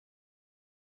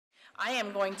I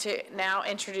am going to now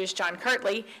introduce John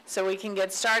Kirtley so we can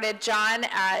get started. John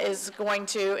is going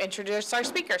to introduce our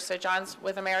speaker. So John's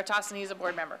with Emeritus and he's a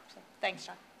board member. So, thanks,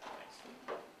 John.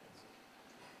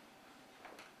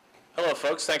 Hello,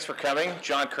 folks. Thanks for coming.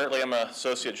 John Kirtley. I'm an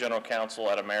Associate General Counsel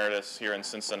at Emeritus here in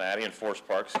Cincinnati, in Forest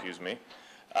Park, excuse me.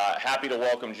 Happy to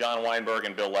welcome John Weinberg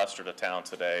and Bill Lester to town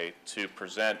today to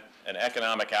present an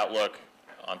economic outlook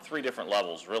on three different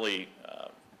levels. Really,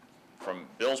 from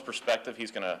Bill's perspective,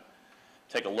 he's going to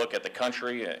take a look at the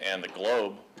country and the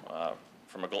globe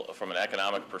from an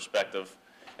economic perspective,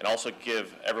 and also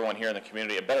give everyone here in the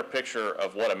community a better picture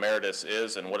of what Emeritus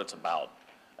is and what it's about.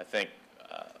 I think,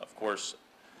 of course,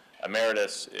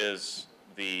 Emeritus is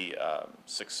the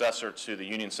successor to the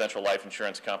Union Central Life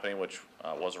Insurance Company, which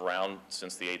was around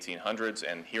since the 1800s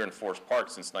and here in Forest Park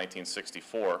since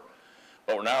 1964.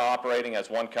 But we're now operating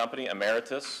as one company,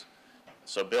 Emeritus.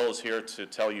 So Bill is here to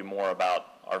tell you more about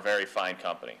our very fine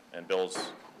company. And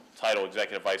Bill's title,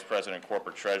 Executive Vice President,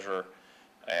 Corporate Treasurer,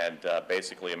 and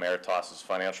basically Emeritus's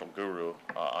financial guru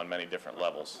on many different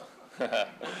levels.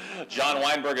 John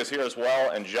Weinberg is here as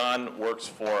well, and John works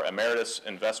for Emeritus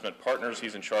Investment Partners.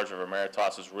 He's in charge of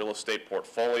Emeritus's real estate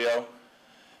portfolio,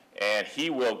 and he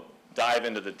will dive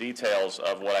into the details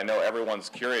of what I know everyone's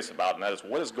curious about, and that is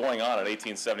what is going on at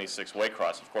 1876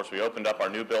 Waycross. Of course, we opened up our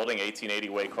new building, 1880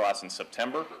 Waycross, in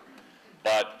September,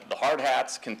 but the hard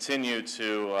hats continue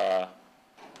to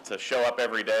show up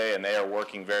every day, and they are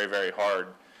working very, very hard.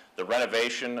 The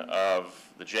renovation of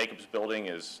the Jacobs building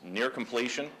is near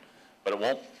completion, but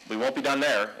we won't be done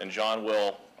there, and John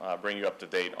will bring you up to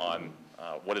date on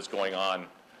what is going on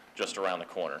just around the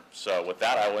corner. So with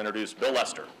that, I will introduce Bill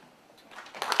Lester.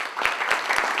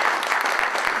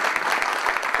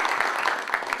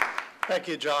 Thank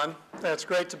you, John. It's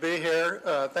great to be here.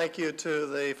 Thank you to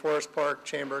the Forest Park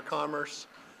Chamber of Commerce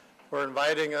for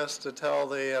inviting us to tell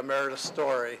the Emeritus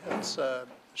story. It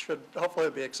should hopefully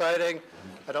be exciting.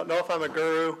 I don't know if I'm a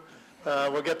guru.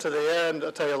 We'll get to the end.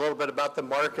 I'll tell you a little bit about the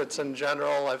markets in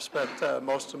general. I've spent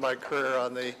most of my career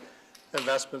on the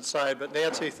investment side. But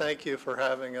Nancy, thank you for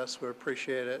having us. We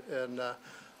appreciate it. And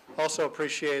also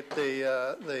appreciate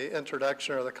the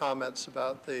introduction or the comments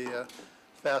about the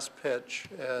fast pitch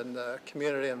and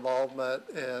community involvement,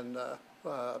 and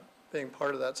being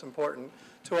part of that's important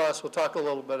to us. We'll talk a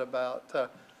little bit about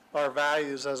our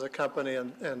values as a company,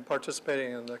 and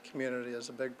participating in the community is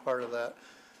a big part of that.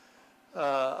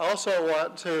 I also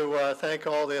want to thank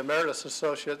all the Emeritus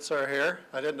associates who are here.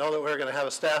 I didn't know that we were going to have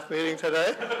a staff meeting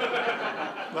today,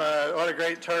 but what a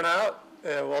great turnout.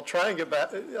 And we'll try and get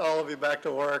all of you back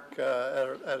to work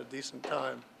at a decent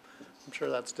time. I'm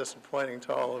sure that's disappointing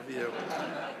to all of you.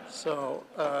 So,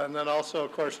 and then also,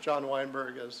 of course, John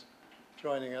Weinberg is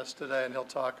joining us today, and he'll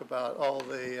talk about all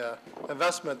the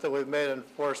investment that we've made in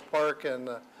Forest Park and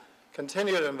the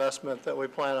continued investment that we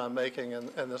plan on making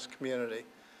in this community,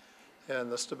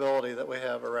 and the stability that we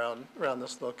have around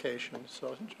this location.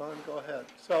 So, John, go ahead.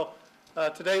 So,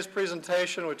 today's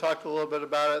presentation, we talked a little bit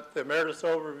about it, the Emeritus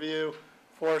overview,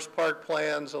 Forest Park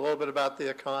plans, a little bit about the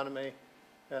economy.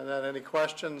 And then any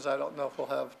questions? I don't know if we'll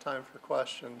have time for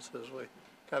questions, as we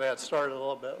kind of had started a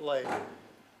little bit late.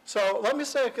 So let me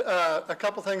say a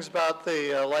couple things about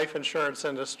the life insurance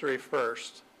industry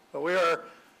first.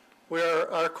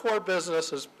 Our core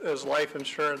business is life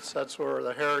insurance. That's where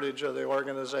the heritage of the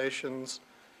organizations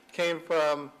came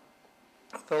from.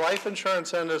 The life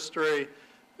insurance industry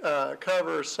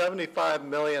covers 75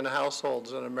 million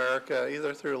households in America,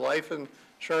 either through life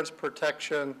insurance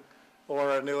protection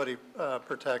or annuity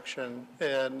protection.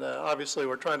 And obviously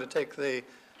we're trying to take the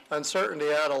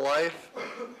uncertainty out of life.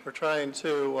 We're trying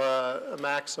to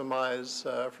maximize,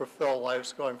 fulfill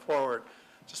lives going forward.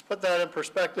 Just put that in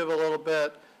perspective a little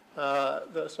bit.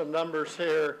 Some numbers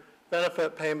here.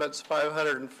 Benefit payments,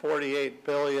 $548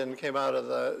 billion came out of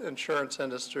the insurance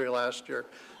industry last year.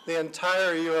 The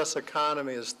entire U.S.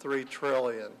 economy is $3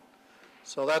 trillion.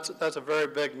 So that's a very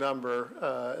big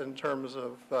number in terms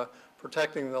of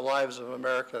protecting the lives of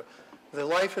America. The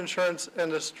life insurance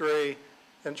industry,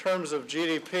 in terms of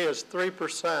GDP, is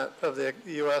 3% of the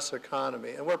U.S.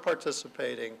 economy, and we're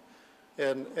participating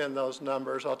in those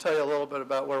numbers. I'll tell you a little bit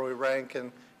about where we rank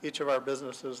in each of our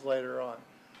businesses later on.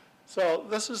 So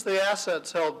this is the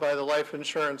assets held by the life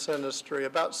insurance industry,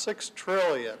 about $6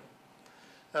 trillion.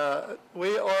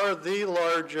 We are the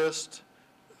largest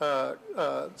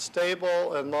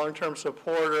stable and long-term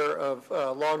supporter of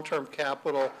long-term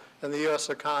capital in the U.S.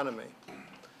 economy,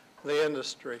 the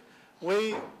industry.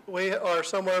 We are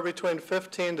somewhere between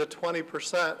 15 to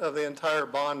 20% of the entire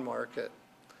bond market.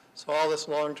 So all this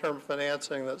long-term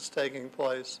financing that's taking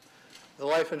place. the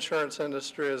life insurance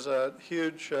industry is a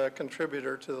huge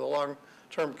contributor to the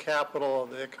long-term capital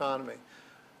of the economy.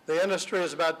 The industry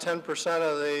is about 10%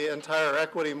 of the entire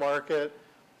equity market,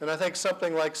 and I think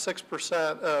something like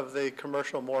 6% of the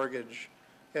commercial mortgage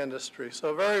industry. So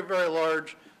a very, very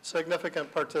large,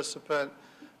 significant participant,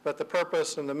 but the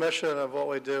purpose and the mission of what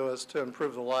we do is to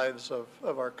improve the lives of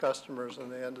our customers in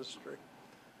the industry.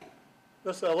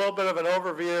 Just a little bit of an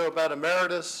overview about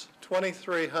Emeritus,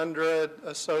 2,300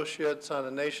 associates on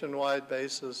a nationwide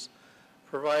basis,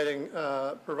 providing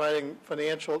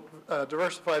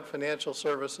diversified financial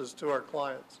services to our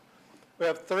clients. We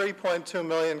have 3.2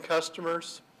 million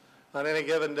customers on any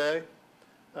given day.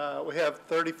 We have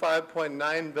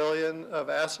 $35.9 billion of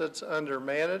assets under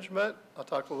management. I'll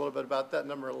talk a little bit about that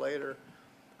number later.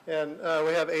 And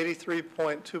we have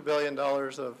 $83.2 billion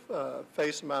of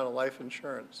face amount of life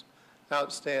insurance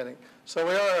outstanding. So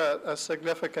we are a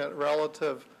significant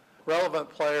relevant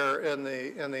player in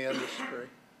the industry.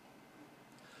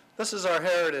 This is our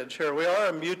heritage here. We are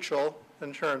a mutual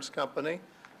insurance company.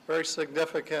 Very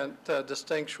significant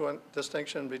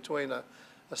distinction between a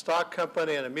stock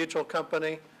company and a mutual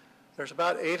company. There's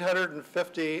about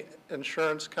 850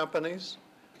 insurance companies,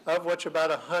 of which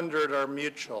about 100 are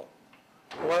mutual.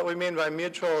 What we mean by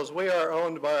mutual is we are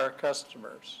owned by our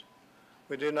customers.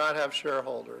 We do not have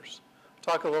shareholders.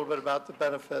 I'll talk a little bit about the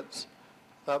benefits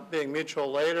of being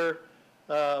mutual later.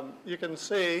 You can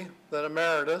see that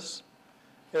Emeritus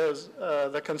is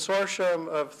the consortium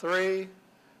of 3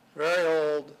 very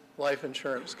old life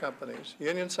insurance companies.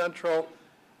 Union Central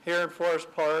here in Forest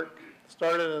Park,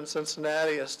 started in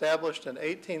Cincinnati, established in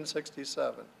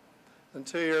 1867. In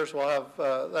 2 years, we'll have,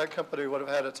 that company would have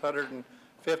had its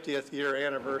 150th year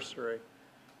anniversary.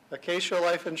 Acacia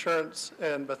Life Insurance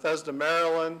in Bethesda,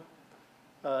 Maryland,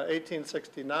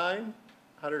 1869,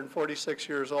 146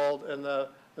 years old, and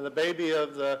the baby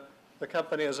of the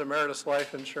company is Emeritus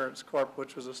Life Insurance Corp.,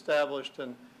 which was established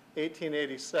in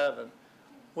 1887.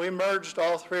 We merged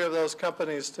all 3 of those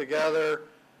companies together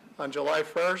on July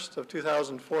 1st of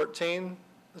 2014.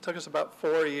 It took us about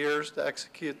 4 years to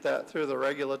execute that through the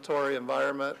regulatory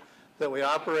environment that we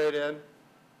operate in.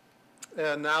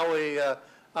 And now we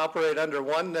operate under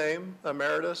one name,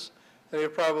 Emeritus, and you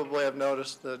probably have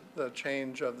noticed the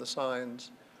change of the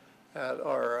signs at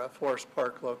our Forest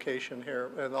Park location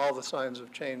here, and all the signs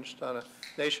have changed on a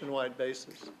nationwide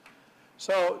basis.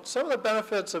 So some of the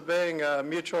benefits of being a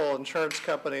mutual insurance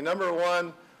company, number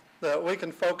one, that we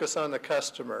can focus on the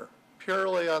customer,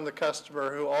 purely on the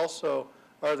customer who also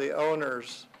are the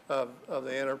owners of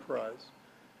the enterprise.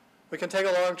 We can take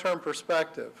a long-term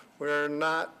perspective. We're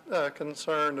not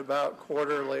concerned about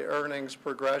quarterly earnings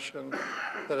progression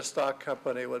that a stock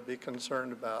company would be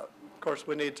concerned about. Of course,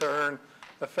 we need to earn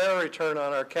a fair return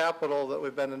on our capital that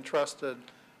we've been entrusted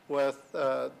with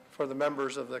for the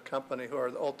members of the company who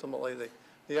are ultimately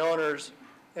the owners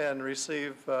and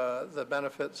receive the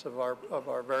benefits of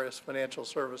our various financial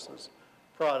services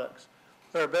products.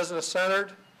 They're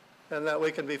business-centered, and that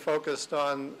we can be focused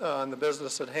on the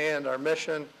business at hand, our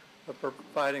mission of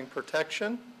providing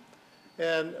protection.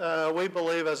 And we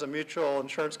believe as a mutual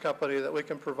insurance company that we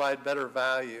can provide better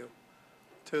value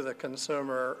to the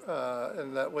consumer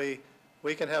and that we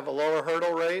can have a lower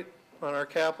hurdle rate on our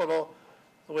capital.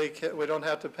 We don't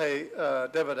have to pay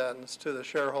dividends to the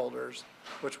shareholders,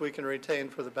 which we can retain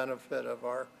for the benefit of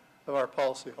our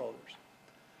policyholders.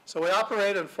 So we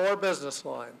operate in 4 business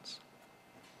lines.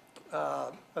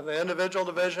 The individual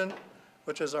division,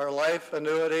 which is our life,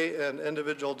 annuity, and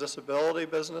individual disability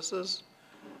businesses.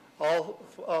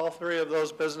 All 3 of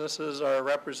those businesses are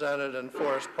represented in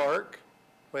Forest Park.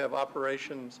 We have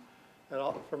operations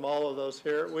from all of those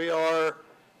here. We are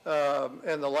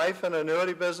in the life and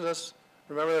annuity business.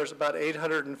 Remember, there's about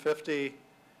 850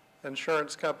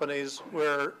 insurance companies.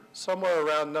 We're somewhere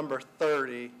around number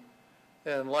 30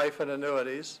 in life and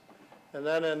annuities. And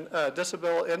then in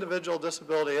individual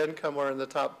disability income, we're in the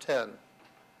top 10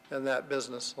 in that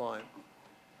business line.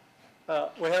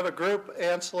 We have a group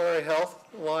ancillary health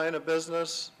line of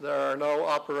business. There are no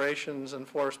operations in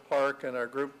Forest Park in our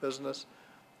group business.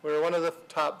 We're one of the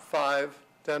top 5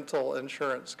 dental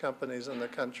insurance companies in the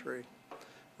country.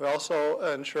 We also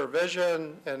insure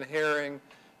vision and hearing, and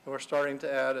we're starting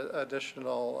to add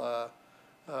additional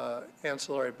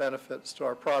ancillary benefits to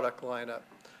our product lineup.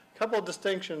 A couple of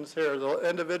distinctions here. The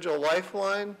individual life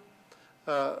line,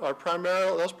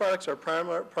 those products are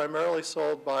primarily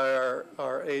sold by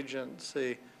our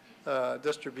agency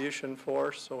distribution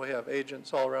force, so we have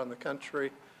agents all around the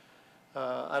country.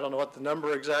 I don't know what the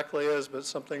number exactly is, but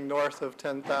something north of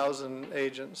 10,000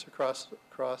 agents across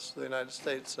the United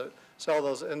States that sell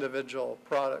those individual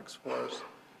products for us.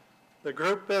 The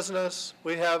group business,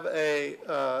 we have a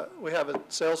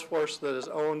sales force that is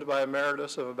owned by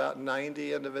Emeritus of about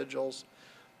 90 individuals,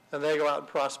 and they go out and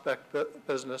prospect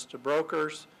business to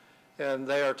brokers, and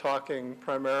they are talking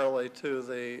primarily to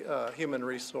the human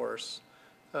resource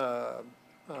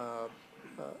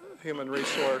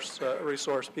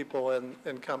people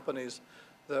in companies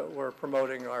that we're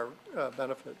promoting our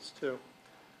benefits to.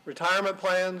 Retirement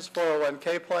plans,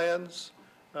 401k plans,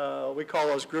 we call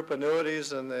those group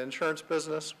annuities in the insurance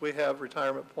business. We have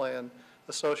retirement plan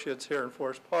associates here in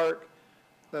Forest Park.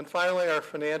 Then finally, our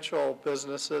financial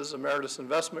businesses, Emeritus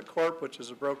Investment Corp., which is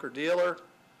a broker-dealer.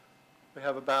 We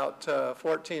have about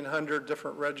 1,400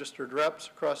 different registered reps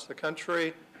across the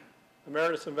country.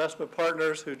 Emeritus Investment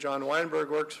Partners, who John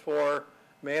Weinberg works for,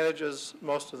 manages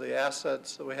most of the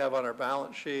assets that we have on our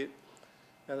balance sheet.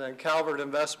 And then Calvert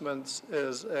Investments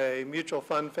is a mutual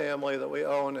fund family that we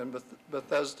own in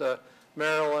Bethesda,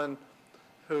 Maryland,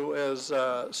 who is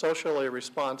socially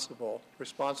responsible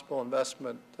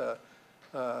investment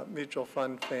mutual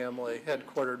fund family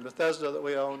headquartered in Bethesda that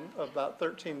we own about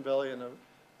 $13 billion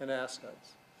in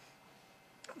assets.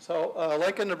 So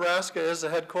Lincoln, Nebraska is the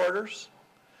headquarters.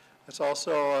 It's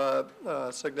also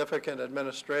a significant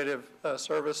administrative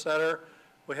service center.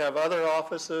 We have other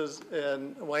offices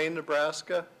in Wayne,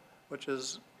 Nebraska, which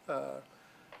is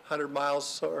 100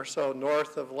 miles or so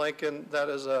north of Lincoln. That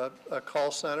is a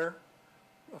call center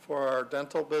for our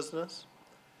dental business.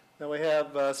 Then we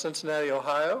have Cincinnati,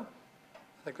 Ohio.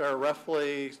 I think there are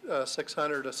roughly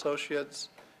 600 associates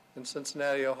in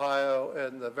Cincinnati, Ohio,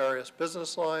 and the various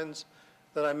business lines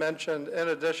that I mentioned, in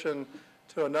addition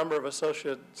to a number of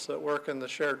associates that work in the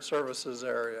shared services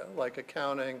area, like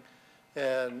accounting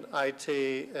and IT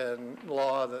and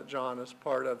law that John is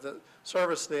part of, that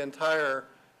service the entire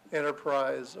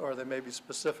enterprise, or they may be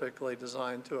specifically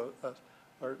designed to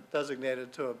or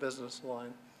designated to a business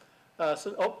line.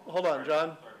 Hold on,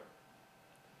 John.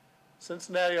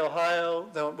 Cincinnati, Ohio,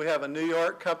 then we have a New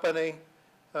York company.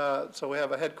 So we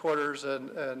have a headquarters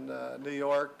in New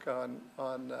York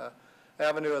on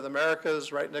Avenue of the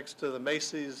Americas, right next to the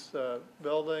Macy's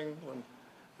building. When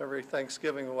every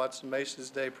Thanksgiving we watch the Macy's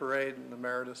Day Parade, and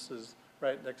Emeritus is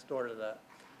right next door to that.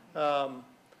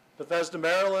 Bethesda,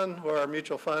 Maryland, where our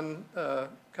mutual fund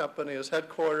company is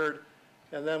headquartered.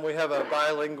 And then we have a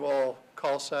bilingual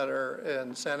call center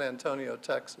in San Antonio,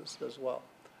 Texas as well.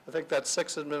 I think that's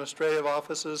 6 administrative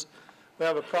offices. We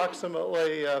have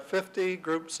approximately 50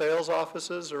 group sales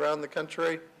offices around the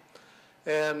country,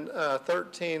 and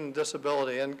 13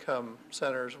 disability income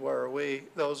centers where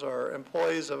those are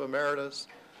employees of Emeritus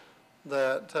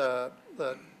that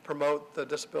promote the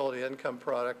disability income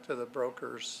product to the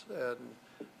brokers and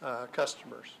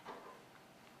customers.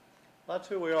 That's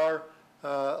who we are.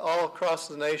 All across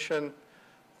the nation,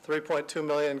 3.2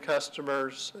 million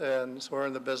customers, and so we're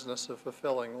in the business of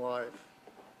fulfilling life.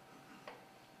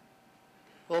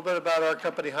 A little bit about our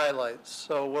company highlights.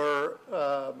 So we're,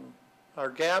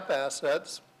 our GAAP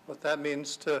assets, what that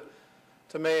means to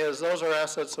me is those are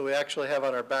assets that we actually have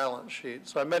on our balance sheet.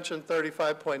 So I mentioned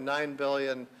 $35.9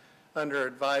 billion under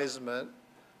advisement.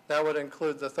 That would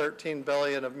include the $13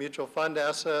 billion of mutual fund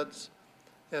assets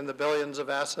and the billions of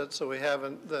assets that we have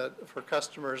for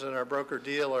customers in our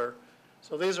broker-dealer.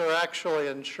 So these are actually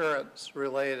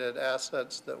insurance-related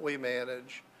assets that we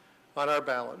manage on our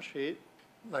balance sheet,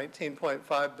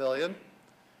 $19.5 billion.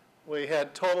 We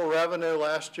had total revenue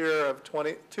last year of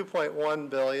 $2.1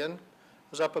 billion. It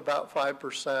was up about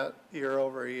 5% year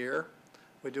over year.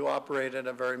 We do operate in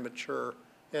a very mature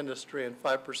industry, and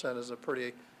 5% is a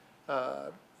pretty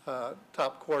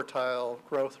top quartile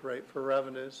growth rate for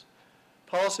revenues.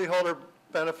 Policyholder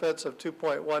benefits of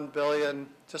 $2.1 billion,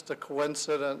 just a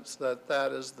coincidence that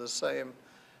that is the same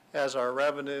as our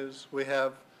revenues. We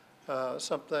have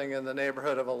something in the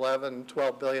neighborhood of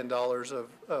 $12 billion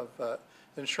of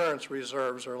insurance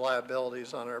reserves or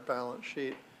liabilities on our balance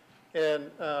sheet.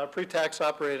 And pre-tax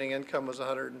operating income was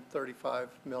 $135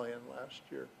 million last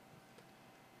year.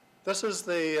 This is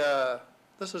the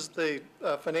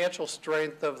financial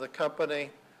strength of the company.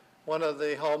 One of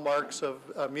the hallmarks of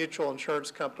a mutual insurance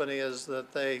company is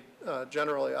that they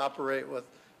generally operate with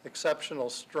exceptional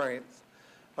strength.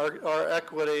 Our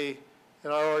equity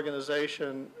in our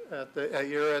organization at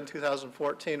year-end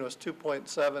 2014 was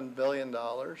 $2.7 billion.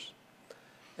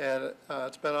 And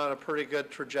it's been on a pretty good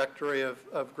trajectory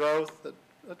of growth.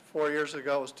 4 years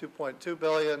ago it was $2.2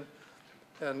 billion.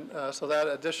 And so that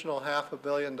additional $500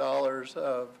 million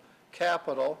of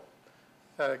capital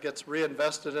gets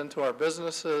reinvested into our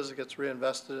businesses, it gets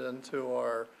reinvested into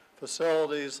our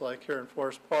facilities like here in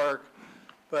Forest Park,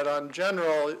 But on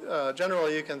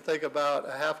generally you can think about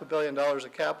 $500 million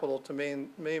of capital to me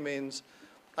means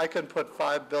I can put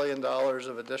 $5 billion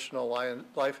of additional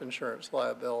life insurance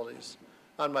liabilities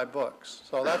on my books.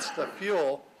 So that's the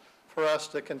fuel for us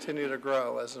to continue to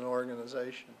grow as an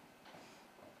organization.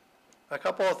 A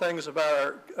couple of things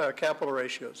about our capital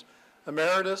ratios.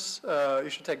 Emeritus, you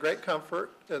should take great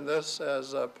comfort in this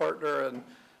as a partner in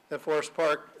Forest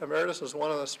Park. Emeritus is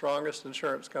one of the strongest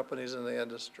insurance companies in the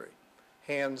industry,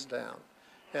 hands down.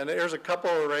 And here's a couple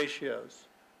of ratios.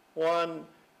 One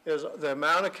is the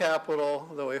amount of capital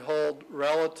that we hold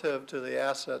relative to the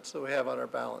assets that we have on our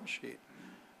balance sheet.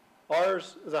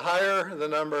 Ours, the higher the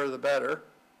number, the better.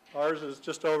 Ours is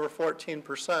just over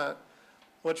 14%,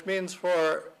 which means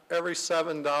for every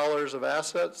 $7 of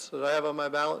assets that I have on my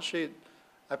balance sheet,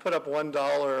 I put up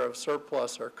 $1 of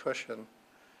surplus or cushion.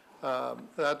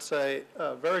 That's a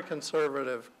very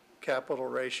conservative capital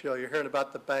ratio. You're hearing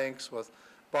about the banks with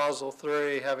Basel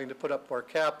III having to put up more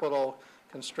capital,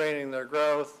 constraining their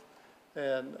growth,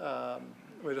 and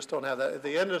we just don't have that.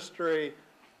 The industry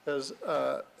is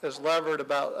levered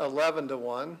about 11 to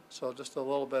 1, so just a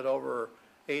little bit over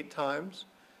 8 times.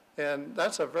 And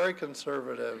that's a very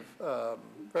conservative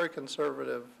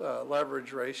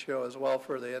leverage ratio as well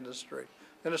for the industry.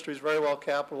 The industry is very well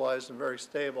capitalized and very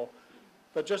stable.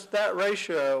 But just that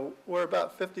ratio, we're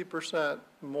about 50%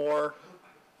 more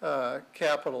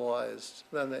capitalized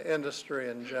than the industry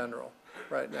in general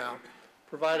right now,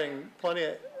 providing plenty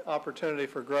of opportunity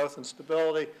for growth and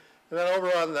stability. And then over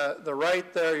on the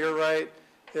right there, your right,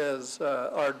 is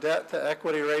our debt to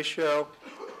equity ratio.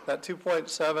 That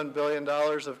 $2.7 billion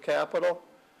of capital,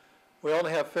 we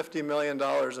only have $50 million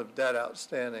of debt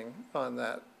outstanding on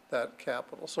that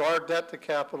capital. So our debt to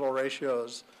capital ratio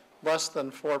is less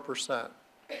than 4%.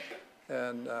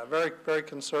 And very, very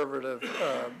conservative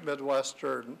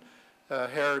Midwestern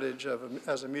heritage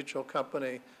as a mutual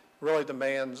company really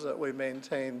demands that we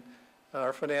maintain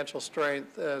our financial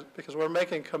strength because we're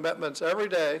making commitments every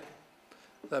day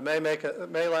that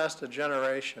may last a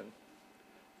generation.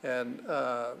 And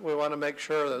we want to make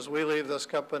sure that as we leave this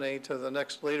company to the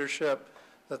next leadership,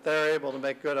 that they're able to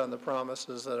make good on the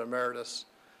promises that Emeritus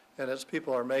and its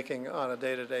people are making on a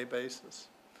day-to-day basis.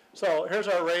 So here's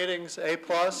our ratings: A+,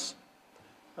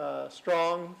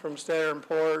 strong from Standard &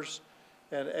 Poor's,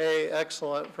 and A,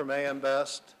 excellent from AM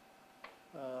Best.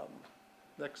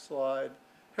 Next slide.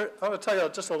 Here, I want to tell you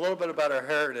just a little bit about our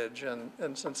heritage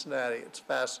in Cincinnati. It's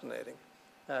fascinating,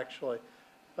 actually.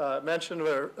 Mentioned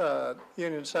where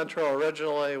Union Central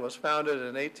originally was founded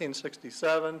in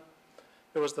 1867.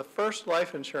 It was the first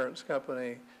life insurance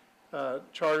company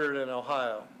chartered in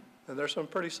Ohio. And there's some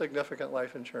pretty significant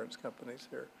life insurance companies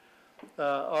here.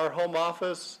 Our home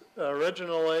office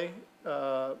originally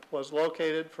was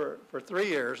located for 3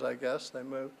 years, I guess. They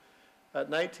moved at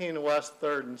 19 West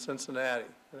 3rd in Cincinnati.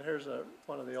 And here's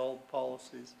one of the old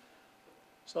policies.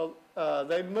 So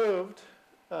they moved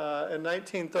in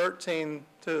 1913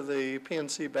 to the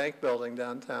PNC Bank building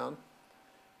downtown,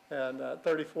 and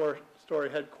 34-story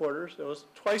headquarters. It was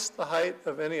twice the height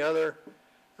of any other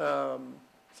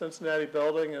Cincinnati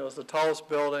building. It was the tallest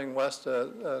building west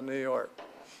of New York.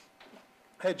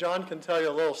 Hey, John can tell you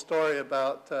a little story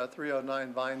about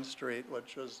 309 Vine Street,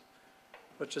 which is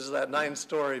that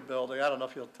 9-story building. I don't know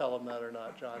if you'll tell him that or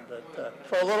not, John, but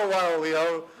for a little while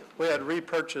we had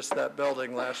repurchased that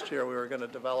building last year. We were going to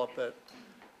develop it,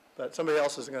 but somebody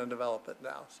else is going to develop it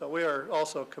now. So we are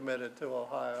also committed to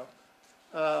Ohio.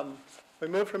 We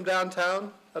moved from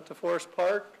downtown up to Forest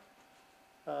Park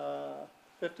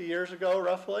 50 years ago,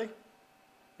 roughly.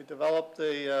 We developed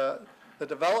the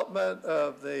development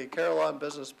of the Carillon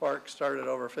Business Park started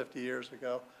over 50 years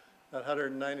ago, that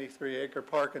 193-acre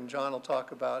park, and John will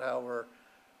talk about how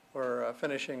we're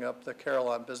finishing up the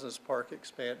Carillon Business Park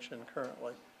expansion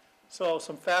currently. So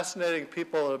some fascinating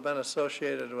people that have been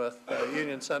associated with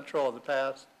Union Central in the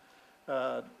past.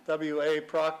 W.A.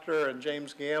 Proctor and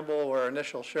James Gamble were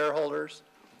initial shareholders.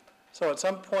 So at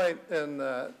some point in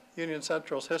Union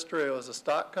Central's history, it was a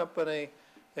stock company,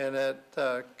 and it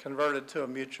converted to a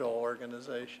mutual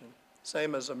organization,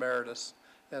 same as Emeritus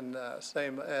and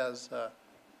same as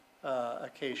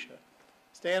Acacia.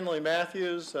 Stanley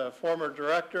Matthews, former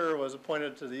director, was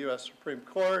appointed to the U.S. Supreme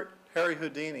Court. Harry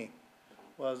Houdini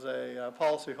was a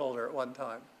policyholder at one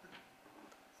time.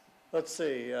 Let's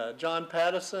see, John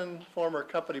Pattison, former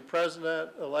company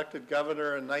president, elected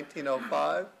governor in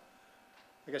 1905.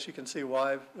 I guess you can see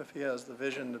why, if he has the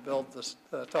vision to build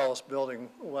the tallest building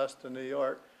west of New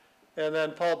York. And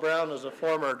then Paul Brown was a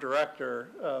former director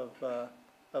of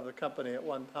the company at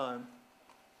one time.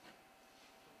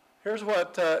 Here's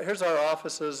our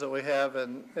offices that we have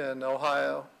in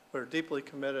Ohio. We're deeply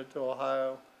committed to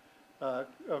Ohio.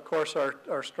 Of course,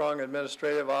 our strong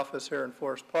administrative office here in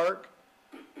Forest Park.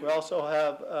 We also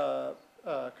have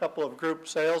a couple of group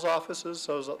sales offices.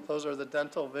 Those are the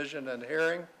dental, vision, and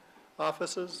hearing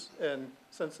offices in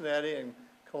Cincinnati and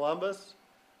Columbus.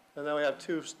 And then we have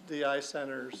two DI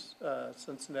centers,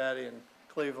 Cincinnati and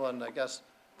Cleveland. I guess,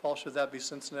 Paul, should that be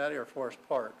Cincinnati or Forest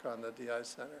Park on the DI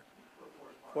center?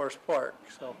 Forest Park.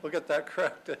 So we'll get that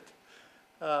corrected.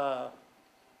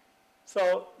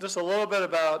 So just a little bit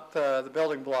about the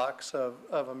building blocks of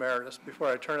Emeritus before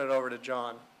I turn it over to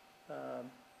John.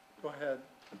 Go ahead,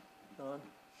 John.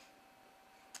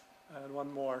 And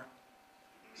one more.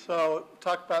 So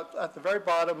talk about, at the very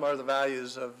bottom are the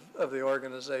values of the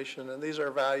organization, and these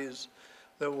are values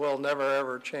that will never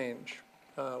ever change.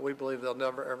 We believe they'll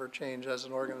never ever change as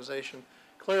an organization.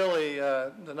 Clearly,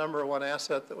 the number one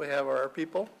asset that we have are our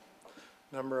people,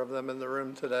 a number of them in the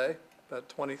room today, about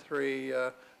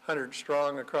 2,300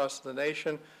 strong across the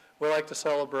nation. We like to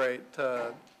celebrate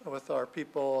with our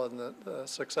people and the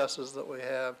successes that we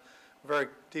have. Very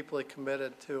deeply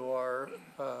committed to our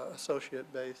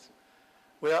associate base.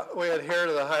 We adhere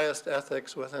to the highest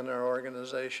ethics within our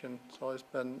organization. It's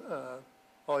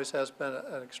always has been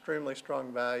an extremely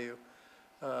strong value.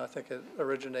 I think it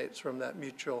originates from that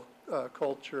mutual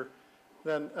culture.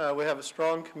 Then we have a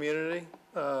strong community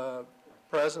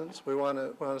presence. We want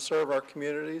to serve our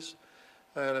communities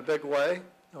in a big way.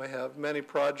 We have many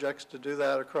projects to do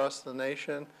that across the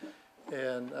nation,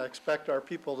 and I expect our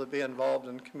people to be involved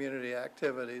in community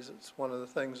activities. It's one of the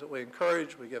things that we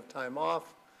encourage. We give time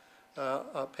off,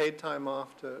 paid time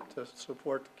off to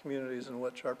support the communities in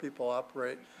which our people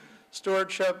operate.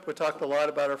 Stewardship, we talked a lot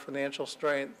about our financial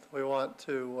strength. We want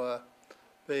to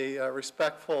be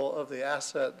respectful of the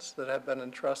assets that have been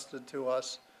entrusted to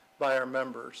us by our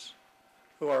members,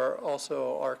 who are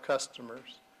also our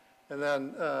customers. And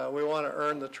then we want to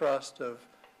earn the trust of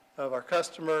our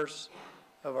customers,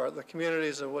 of the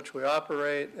communities in which we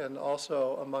operate, and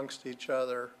also amongst each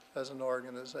other as an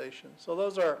organization. So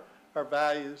those are our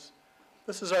values.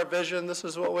 This is our vision. This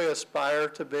is what we aspire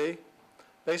to be.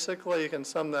 Basically, you can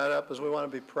sum that up as we want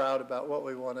to be proud about what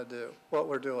we want to do, what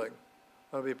we're doing.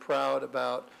 We want to be proud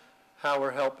about how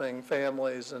we're helping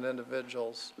families and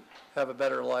individuals have a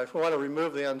better life. We want to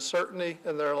remove the uncertainty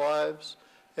in their lives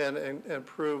and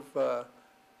improve the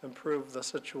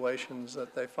situations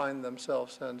that they find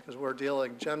themselves in, because we're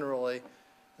dealing generally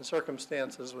in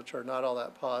circumstances which are not all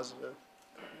that positive.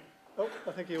 Oh,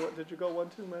 I think did you go one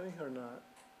too many or not?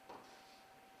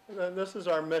 And then this is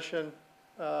our mission.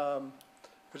 You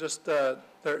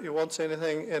won't see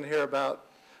anything in here about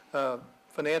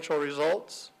financial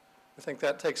results. I think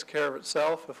that takes care of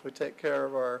itself if we take care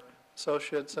of our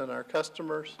associates and our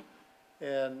customers.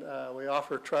 And we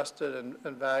offer trusted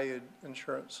and valued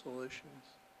insurance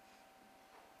solutions.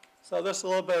 So this is a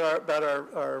little bit about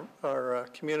our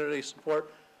community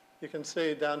support. You can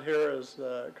see down here is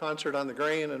the Concert on the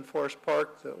Green in Forest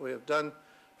Park that we have done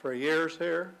for years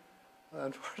here.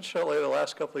 Unfortunately, the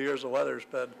last couple of years the weather's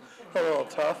been a little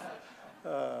tough.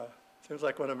 Seems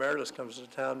like when Emeritus comes to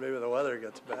town, maybe the weather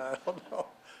gets bad. I don't know.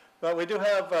 But we do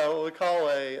have what we call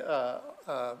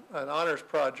an honors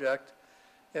project.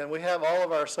 And we have all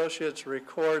of our associates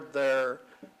record their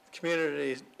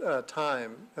community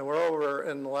time. And we're over,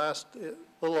 in the last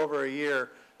little over a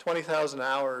year, 20,000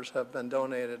 hours have been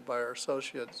donated by our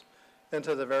associates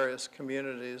into the various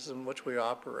communities in which we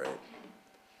operate.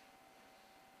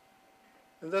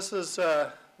 And this is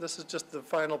just the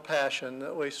final passion,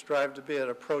 that we strive to be an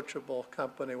approachable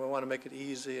company. We want to make it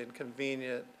easy and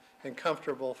convenient and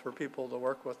comfortable for people to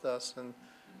work with us in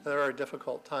very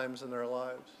difficult times in their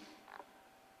lives.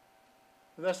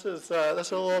 This is a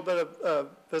little bit of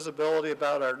visibility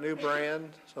about our new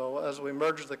brand. So as we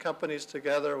merged the companies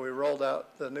together, we rolled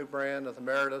out the new brand of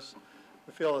Emeritus.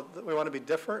 We feel that we want to be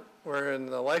different. We're in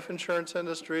the life insurance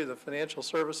industry, the financial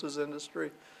services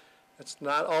industry. It's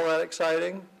not all that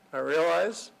exciting, I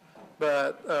realize,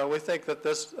 but we think that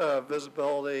this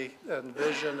visibility and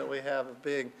vision that we have of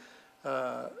being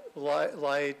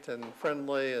light and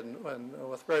friendly and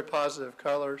with very positive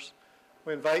colors.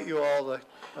 We invite you all,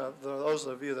 those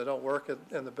of you that don't work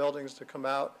in the buildings, to come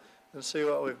out and see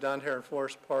what we've done here in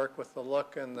Forest Park with the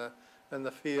look and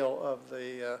the feel of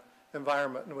the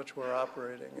environment in which we're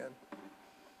operating in.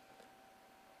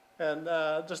 And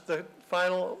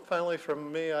finally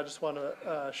from me, I just want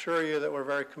to assure you that we're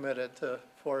very committed to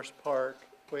Forest Park.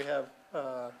 We have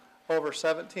over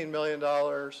 $17 million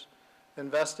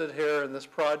invested here in this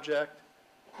project,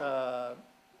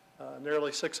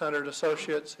 nearly 600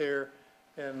 associates here,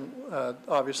 and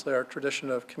obviously our tradition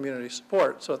of community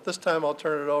support. So at this time, I'll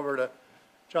turn it over to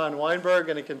John Weinberg,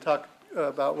 and he can talk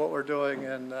about what we're doing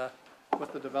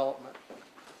with the development.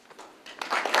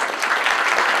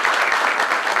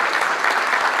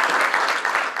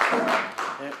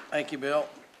 Thank you, Bill.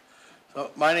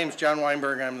 So my name is John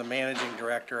Weinberg. I'm the Managing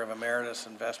Director of Emeritus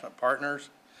Investment Partners,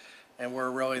 and we're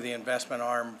really the investment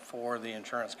arm for the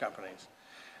insurance companies.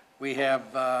 We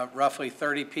have roughly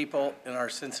 30 people in our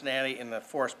Cincinnati in the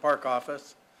Forest Park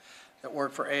office that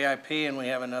work for AIP, and we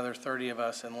have another 30 of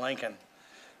us in Lincoln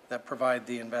that provide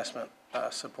the investment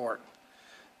support.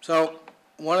 So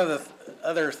one of the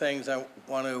other things I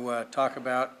want to talk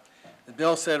about, as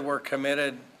Bill said, we're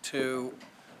committed to,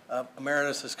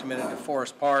 Emeritus is committed to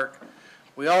Forest Park.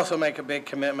 We also make a big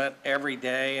commitment every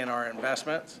day in our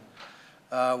investments.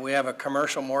 We have a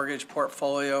commercial mortgage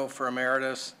portfolio for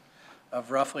Emeritus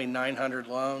of roughly 900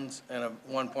 loans and of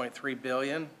 $1.3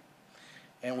 billion.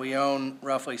 And we own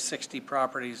roughly 60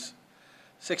 properties,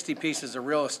 60 pieces of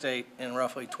real estate in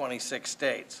roughly 26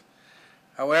 states.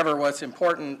 However, what's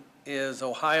important is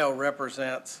Ohio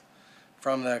represents,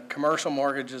 from the commercial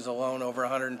mortgages alone, over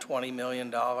 $120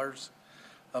 million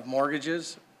of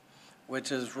mortgages,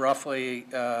 which is roughly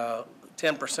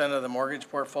 10% of the mortgage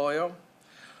portfolio.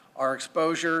 Our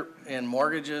exposure in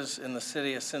mortgages in the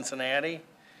city of Cincinnati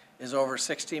is over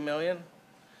 $60 million.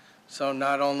 So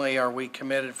not only are we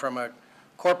committed from a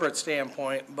corporate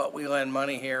standpoint, but we lend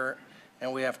money here,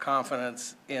 and we have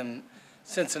confidence in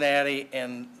Cincinnati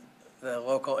and the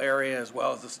local area as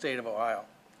well as the state of Ohio.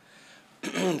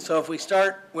 So if we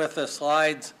start with the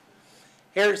slides,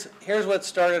 here's what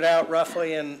started out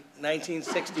roughly in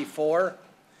 1964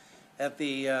 at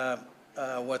the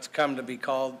what's come to be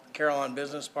called Carillon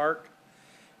Business Park.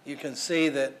 You can see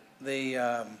that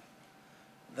the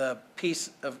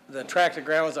piece of the tract of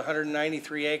ground was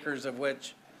 193 acres, of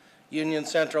which Union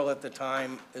Central at the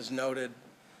time is noted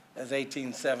as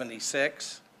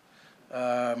 1876.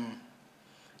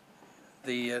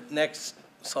 The next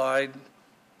slide,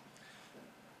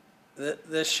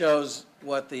 this shows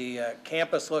what the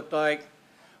campus looked like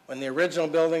when the original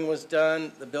building was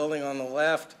done. The building on the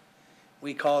left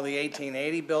we call the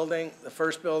 1880 building. The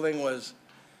first building was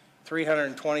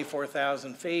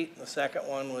 324,000 feet. The second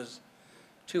one was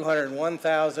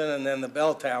 201,000, and then the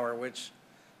bell tower, which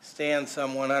stands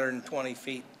some 120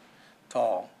 feet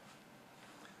tall.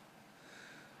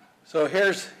 So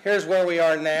here's where we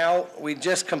are now. We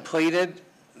just completed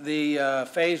the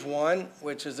phase one,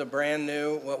 which is a brand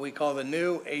new, what we call the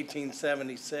new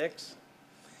 1876.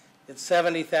 It's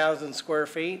 70,000 square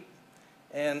feet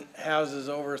and houses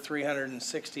over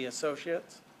 360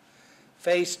 associates.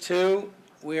 Phase two,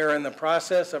 we are in the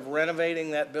process of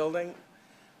renovating that building,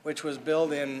 which was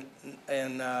built in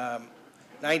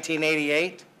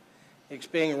 1988. It's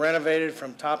being renovated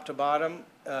from top to bottom.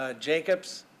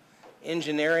 Jacobs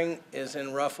Engineering is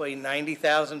in roughly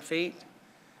 90,000 feet,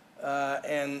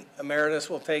 and Emeritus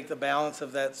will take the balance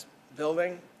of that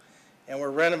building. And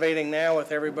we're renovating now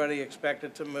with everybody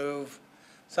expected to move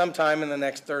sometime in the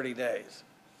next 30 days.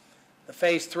 The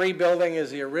phase three building is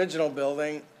the original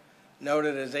building,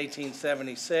 noted as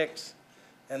 1876,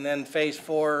 and then phase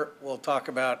four we'll talk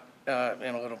about in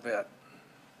a little bit.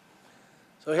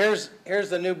 So here's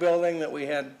the new building that we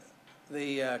had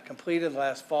completed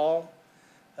last fall.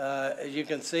 As you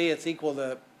can see, it's equal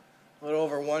to a little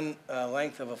over one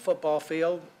length of a football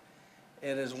field.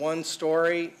 It is one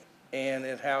story, and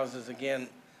it houses, again,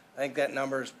 I think that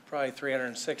number is probably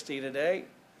 360 today.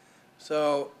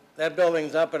 So that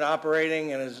building's up and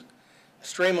operating and is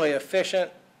extremely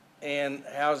efficient and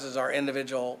houses our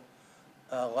individual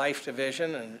life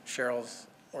division, and Cheryl's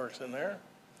works in there.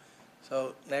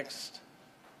 So next.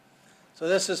 So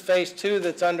this is phase two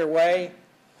that's underway.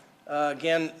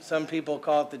 Again, some people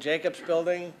call it the Jacobs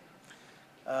building.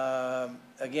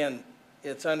 Again,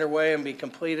 it's underway and be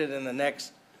completed in the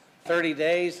next 30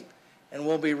 days, and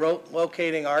we'll be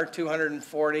locating our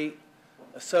 240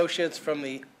 associates from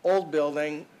the old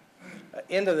building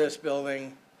into this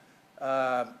building,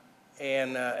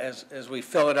 and as we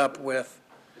fill it up with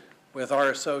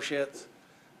our associates,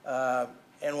 and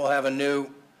we'll have a new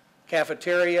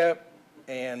cafeteria,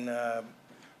 and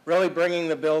really bringing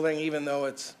the building, even though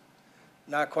it's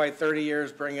not quite 30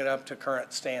 years, bring it up to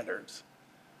current standards,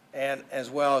 and as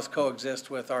well as coexist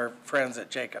with our friends at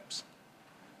Jacobs.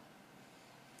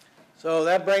 So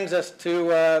that brings us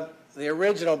to the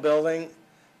original building,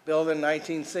 built in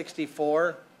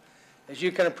 1964. As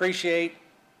you can appreciate,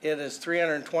 it is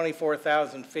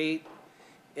 324,000 feet.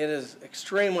 It is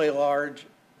extremely large,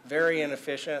 very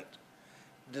inefficient,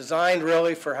 designed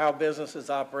really for how businesses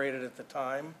operated at the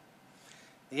time.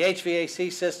 The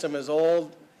HVAC system is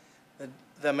old.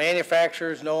 The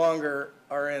manufacturers no longer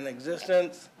are in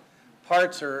existence.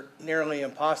 parts are nearly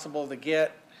impossible to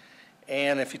get.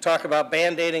 And if you talk about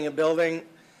Band-Aiding a building,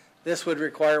 this would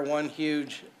require one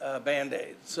huge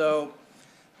Band-Aid. So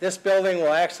this building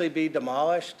will actually be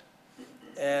demolished,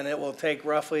 and it will take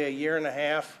roughly 1.5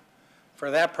 years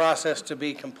for that process to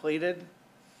be completed.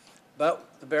 But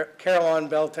the Carillon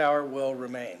Bell Tower will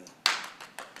remain.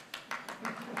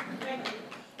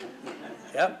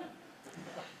 Yep.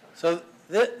 So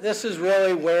this is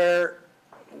really where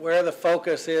the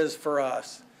focus is for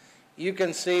us. You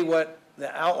can see what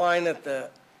the outline at the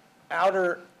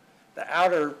outer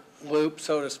loop,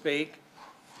 so to speak,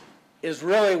 is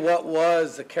really what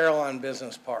was the Carillon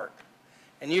Business Park.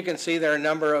 And you can see there are a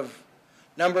number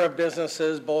of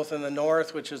businesses, both in the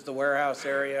north, which is the warehouse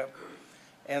area,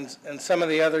 and some of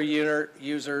the other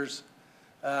users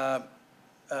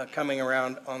coming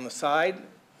around on the side.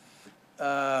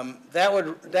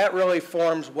 That really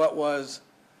forms what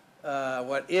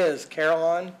is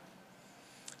Carillon.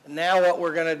 Now what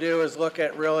we're going to do is look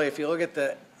at really, if you look at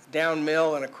the down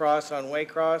mill and across on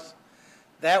Waycross,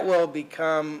 that will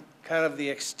become kind of the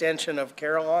extension of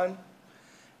Carillon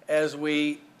as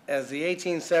the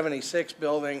 1876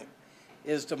 building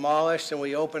is demolished and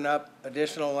we open up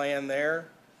additional land there.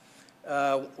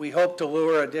 We hope to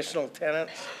lure additional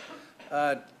tenants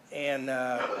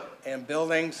and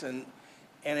buildings and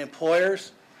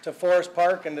employers to Forest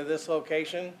Park and to this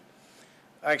location.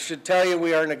 I should tell you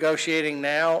we are negotiating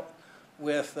now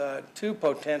with 2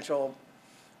 potential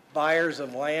buyers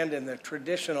of land in the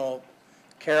traditional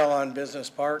Carillon Business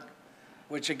Park,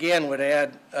 which again would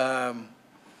add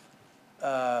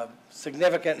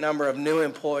significant number of new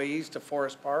employees to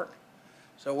Forest Park.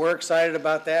 So we're excited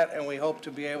about that, and we hope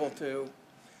to be able to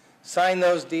sign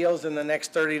those deals in the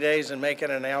next 30 days and make an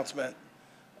announcement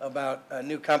about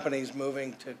new companies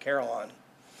moving to Carillon.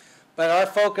 But our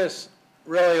focus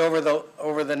really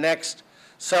over the next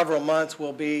several months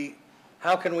will be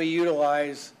how can we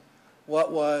utilize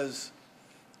what was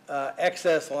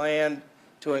excess land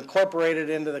to incorporate it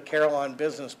into the Carillon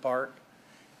Business Park.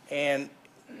 And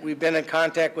we've been in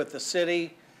contact with the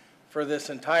city for this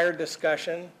entire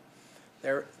discussion.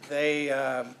 They're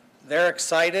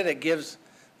excited. It gives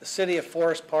the city of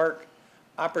Forest Park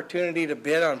opportunity to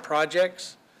bid on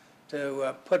projects,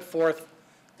 to put forth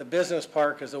the business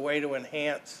park as a way to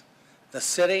enhance the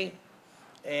city.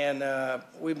 And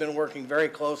we've been working very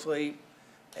closely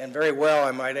and very well,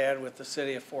 I might add, with the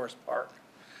city of Forest Park.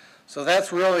 So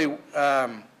that's really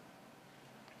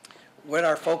what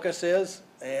our focus is,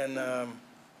 and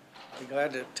be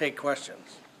glad to take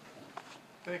questions.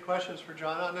 Any questions for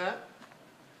John on that?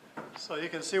 So you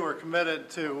can see we're committed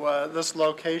to this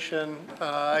location.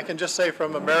 I can just say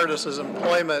from Emeritus's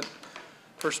employment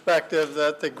perspective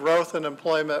that the growth in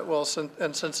employment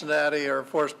in Cincinnati or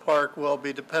Forest Park will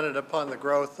be dependent upon the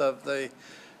growth of the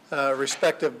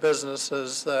respective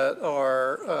businesses that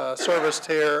are serviced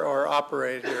here or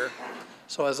operate here.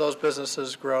 So as those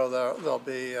businesses grow, there'll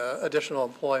be additional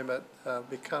employment,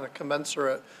 be kind of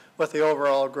commensurate with the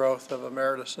overall growth of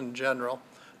Emeritus in general.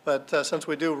 But since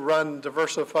we do run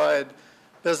diversified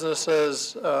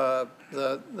businesses,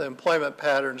 the employment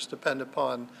patterns depend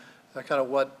upon kind of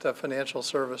what financial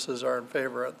services are in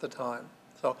favor at the time.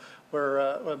 So we're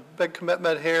a big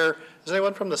commitment here. Is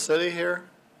anyone from the city here?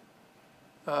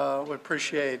 We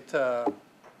appreciate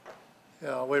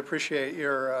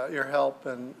your help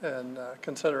and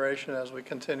consideration as we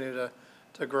continue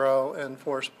to grow in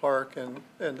Forest Park and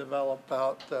develop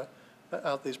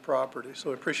out these properties.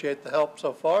 So we appreciate the help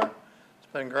so far.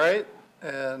 It's been great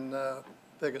and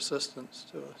big assistance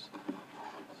to us.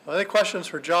 So any questions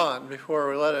for John before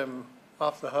we let him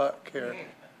off the hook here?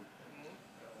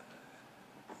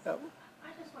 Yep.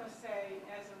 I just want to say,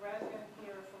 as a resident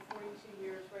here for 42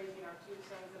 years, raising our 2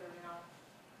 sons that are now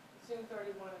soon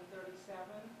 31 and 37,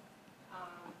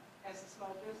 as a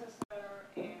small business owner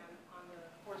and on the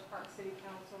Forest Park City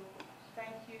Council,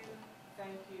 thank you,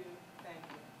 thank you, thank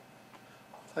you.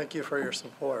 Thank you for your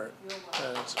support. You're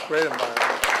welcome. It's a great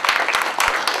environment.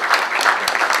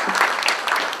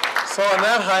 So on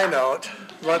that high note,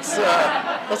 let's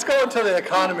go into the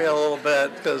economy a little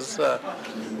bit, because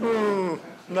I'm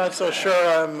not so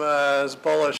sure I'm as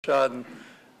bullish on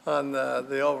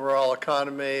the overall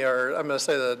economy, or I'm going to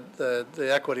say the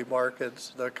equity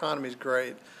markets. The economy's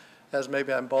great, as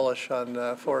maybe I'm bullish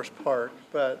on Forest Park.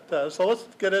 But so let's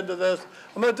get into this.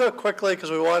 I'm going to do it quickly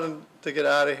because we wanted to get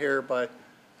out of here by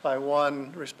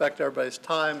 1, respect everybody's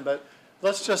time. But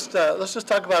let's just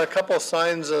talk about a couple of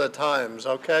signs of the times,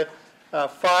 okay?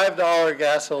 $5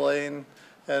 gasoline,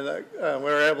 and we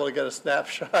were able to get a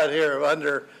snapshot here of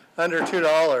under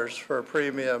 $2 for a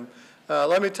premium.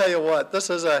 Let me tell you what, this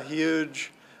is a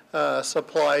huge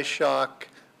supply shock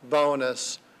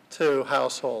bonus to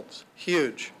households.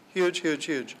 Huge, huge, huge,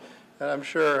 huge. And I'm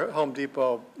sure Home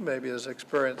Depot maybe is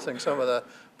experiencing some of the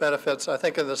benefits. I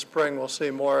think in the spring we'll see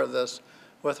more of this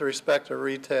with respect to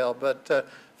retail. But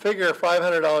figure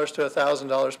 $500 to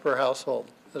 $1,000 per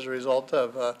household as a result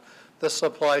of this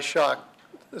supply shock.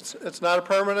 It's not a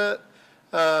permanent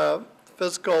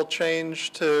physical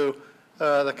change to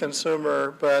the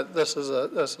consumer, but this is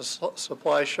a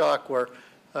supply shock where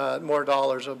more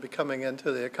dollars will be coming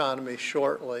into the economy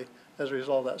shortly as a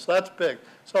result of that. So that's big.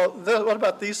 So what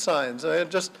about these signs? I mean,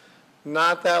 just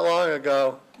not that long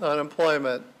ago,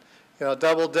 unemployment,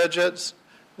 double digits.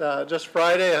 Just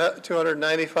Friday,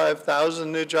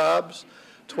 295,000 new jobs.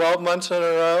 12 months in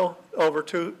a row, over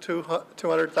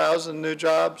 200,000 new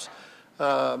jobs.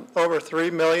 Over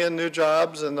 3 million new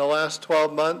jobs in the last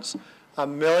 12 months.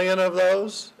 1 million of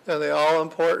those in the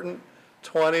all-important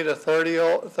 20 to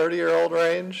 30-year-old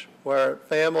range, where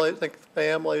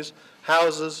families,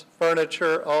 houses,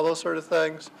 furniture, all those sort of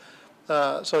things.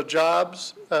 So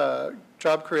jobs,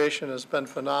 job creation has been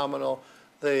phenomenal.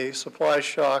 The supply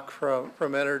shock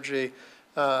from energy,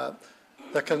 the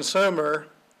consumer,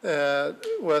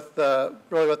 with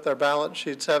their balance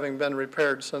sheets having been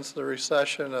repaired since the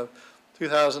recession of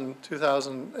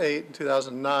 2008 and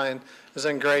 2009, is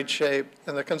in great shape.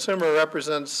 And the consumer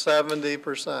represents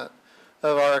 70%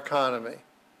 of our economy,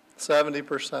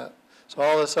 70%. So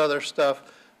all this other stuff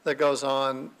that goes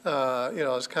on,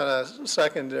 is kind of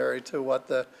secondary to what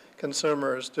the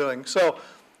consumer is doing. So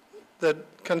the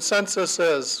consensus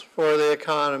is for the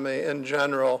economy in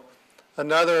general,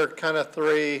 another kind of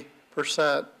 3%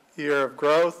 year of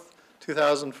growth.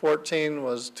 2014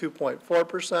 was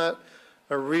 2.4%,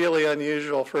 a really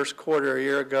unusual first quarter a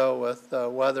year ago with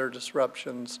weather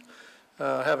disruptions,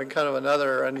 having kind of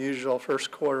another unusual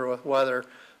first quarter with weather.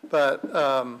 But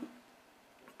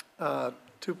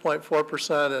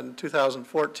 2.4% in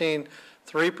 2014,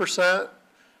 3%,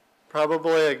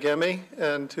 probably a gimme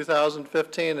in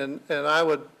 2015, and I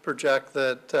would project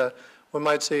that we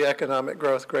might see economic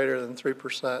growth greater than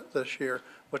 3% this year,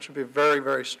 which would be very,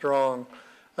 very strong,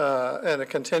 and a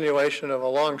continuation of a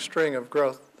long string of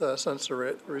growth since the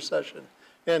recession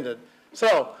ended.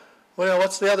 So,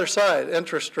 what's the other side?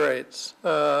 Interest rates.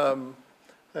 One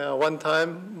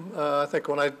time, I think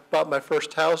when I bought my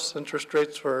first house, interest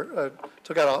rates were,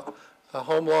 took out a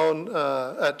home loan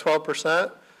at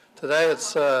 12%. Today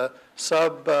it's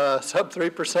sub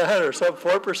 3% or sub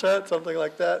 4%, something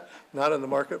like that. Not in the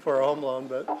market for a home loan,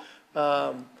 but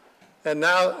and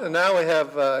now we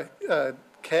have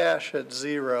cash at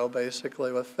zero,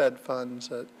 basically, with Fed funds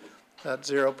at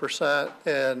 0%,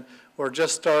 and we're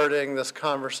just starting this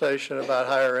conversation about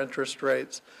higher interest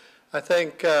rates. I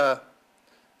think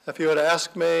if you had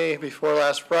asked me before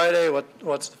last Friday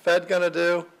what's the Fed going to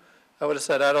do, I would have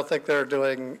said I don't think they're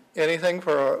doing anything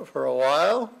for a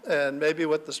while, and maybe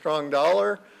with the strong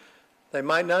dollar, they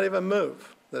might not even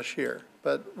move this year.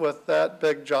 But with that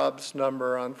big jobs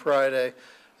number on Friday,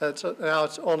 now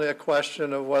it's only a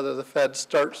question of whether the Fed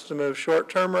starts to move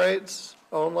short-term rates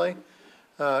only,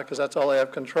 because that's all they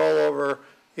have control over,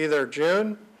 either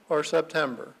June or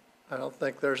September. I don't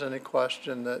think there's any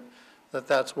question that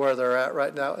that's where they're at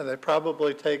right now, and they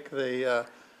probably take the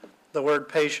word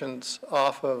patience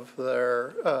off of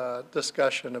their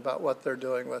discussion about what they're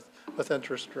doing with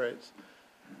interest rates.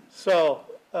 So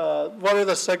what are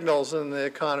the signals in the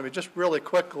economy? Just really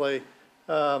quickly,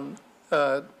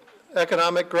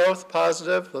 economic growth,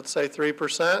 positive, let's say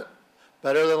 3%,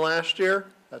 better than last year,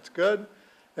 that's good.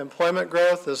 Employment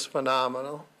growth is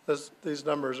phenomenal. These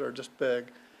numbers are just big.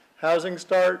 Housing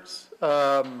starts, they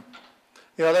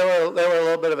were a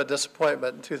little bit of a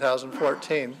disappointment in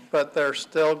 2014, but they're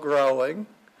still growing.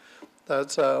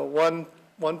 That's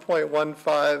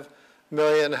 1.15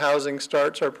 million housing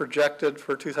starts are projected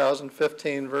for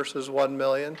 2015 versus 1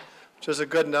 million, which is a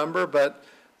good number, but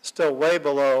still way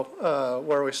below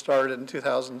where we started in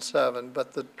 2007.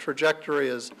 But the trajectory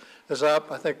is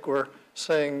up. I think we're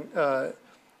seeing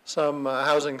some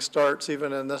housing starts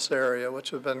even in this area,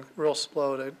 which have been real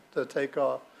slow to take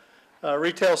off.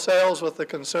 Retail sales with the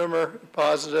consumer,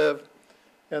 positive,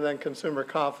 and then consumer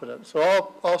confidence.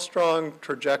 So all strong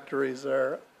trajectories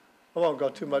there. I won't go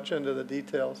too much into the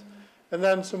details. And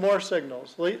then some more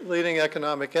signals. Leading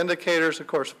economic indicators, of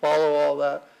course, follow all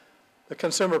that. The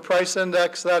consumer price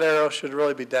index, that arrow should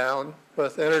really be down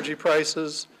with energy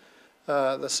prices.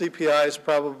 The CPI is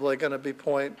probably going to be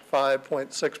 0.5,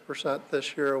 0.6%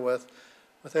 this year with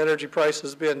energy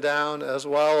prices being down, as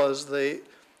well as the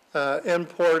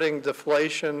importing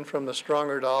deflation from the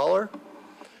stronger dollar.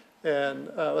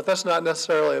 But that's not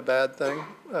necessarily a bad thing,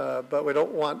 but we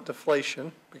don't want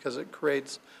deflation because it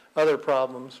creates other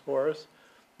problems for us.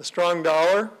 The strong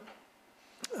dollar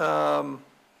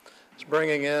is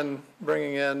bringing in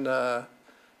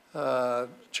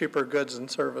cheaper goods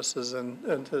and services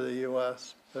into the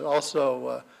U.S. and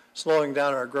also slowing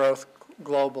down our growth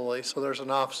globally, so there's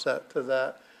an offset to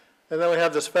that. And then we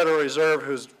have this Federal Reserve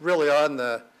who's really on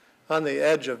the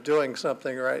edge of doing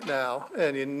something right now,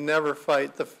 and you never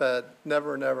fight the Fed,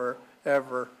 never, never,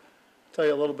 ever. I'll tell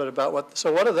you a little bit about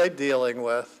what are they dealing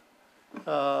with?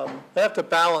 They have to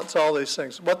balance all these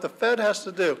things. What the Fed has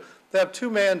to do, they have two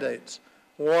mandates.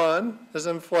 One is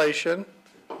inflation,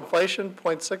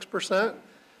 0.6%.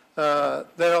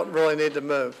 They don't really need to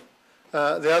move.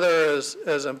 The other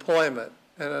is employment.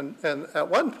 And at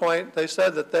one point, they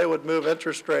said that they would move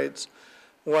interest rates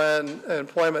when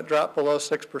employment dropped below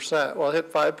 6%. Well, it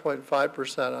hit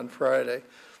 5.5% on Friday.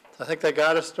 I think they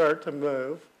got to start to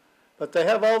move. But they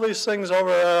have all these things over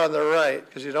there on the right,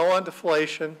 because you don't want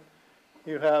deflation.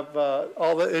 You have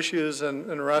all the issues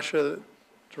in Russia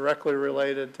directly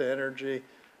related to energy,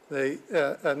 the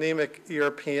anemic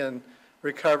European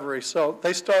recovery. So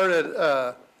they started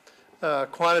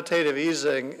quantitative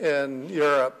easing in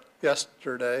Europe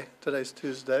yesterday. Today's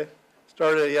Tuesday.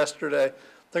 Started yesterday.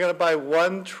 They're going to buy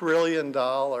 $1 trillion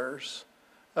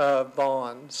of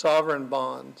bonds, sovereign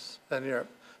bonds in Europe.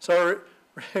 So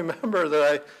remember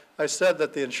that I said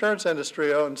that the insurance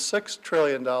industry owns $6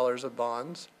 trillion of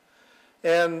bonds,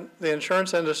 and the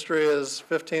insurance industry is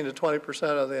 15 to 20%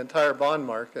 of the entire bond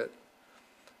market.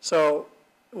 So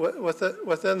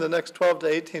within the next 12 to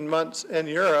 18 months in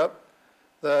Europe,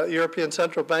 the European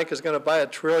Central Bank is going to buy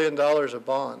 $1 trillion of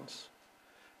bonds.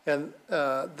 And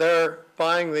they're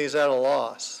buying these at a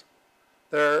loss.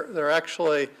 They're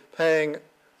actually paying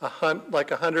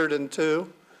like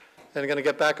 102 and going to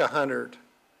get back 100.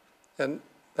 And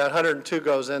that 102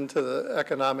 goes into the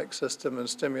economic system and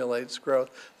stimulates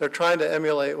growth. They're trying to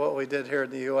emulate what we did here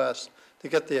in the U.S. to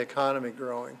get the economy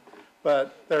growing.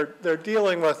 But they're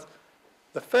dealing with,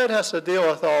 the Fed has to deal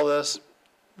with all this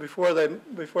before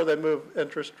they move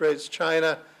interest rates.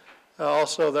 China,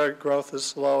 also their growth is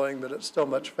slowing, but it's still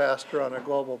much faster on a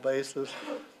global basis.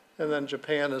 And then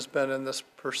Japan has been in this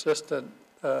persistent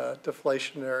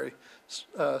deflationary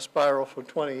spiral for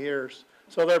 20 years.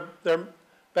 So they're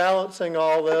balancing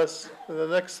all this. In the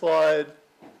next slide,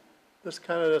 just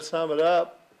kind of to sum it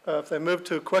up, if they move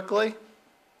too quickly,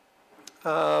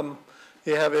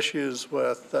 you have issues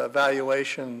with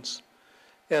valuations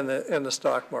in the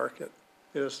stock market.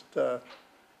 It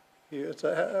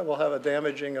will have a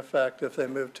damaging effect if they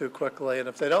move too quickly. And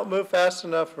if they don't move fast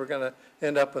enough, we're going to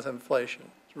end up with inflation.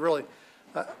 It's really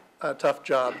a tough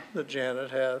job that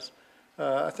Janet has.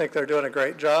 I think they're doing a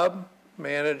great job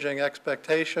managing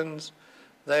expectations.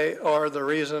 They are the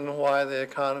reason why the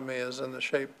economy is in the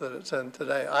shape that it's in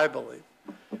today, I believe.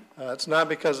 It's not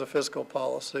because of fiscal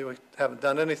policy. We haven't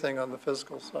done anything on the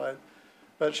fiscal side.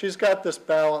 But she's got this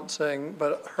balancing,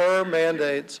 but her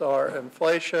mandates are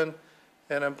inflation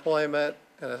and employment,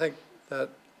 and I think that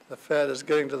the Fed is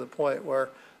getting to the point where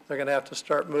they're going to have to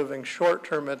start moving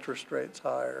short-term interest rates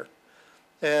higher.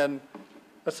 And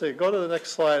let's see, go to the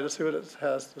next slide to see what it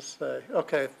has to say.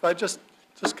 Okay, if I just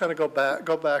kind of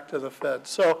go back to the Fed.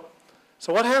 So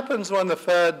what happens when the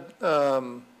Fed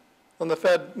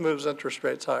moves interest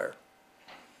rates higher?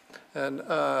 And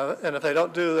if they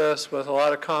don't do this with a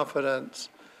lot of confidence,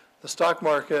 the stock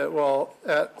market will,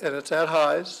 and it's at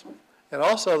highs, and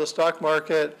also the stock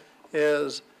market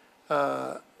is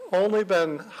only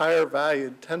been higher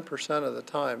valued 10% of the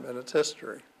time in its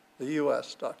history, the U.S.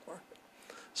 stock market.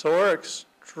 So we're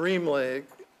extremely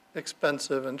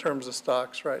expensive in terms of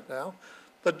stocks right now,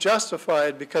 but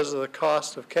justified because of the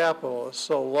cost of capital is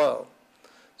so low.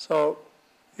 So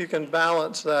you can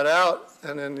balance that out,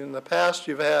 and in the past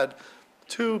you've had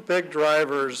two big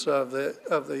drivers of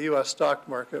the U.S. stock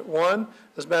market. One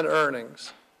has been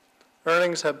earnings.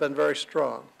 Earnings have been very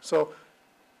strong. So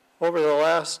over the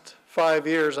last 5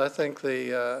 years, I think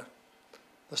the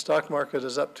stock market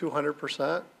is up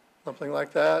 200%, something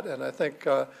like that, and I think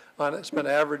it's been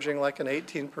averaging like an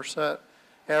 18%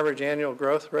 average annual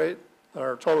growth rate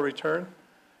or total return.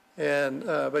 And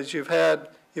but you've had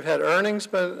earnings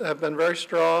have been very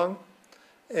strong,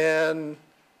 and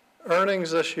earnings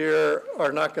this year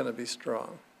are not going to be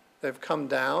strong. They've come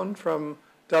down from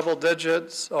double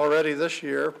digits already this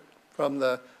year from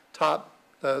the top,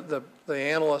 the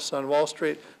analysts on Wall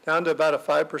Street, down to about a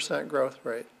 5% growth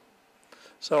rate.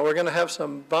 So we're going to have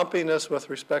some bumpiness with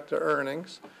respect to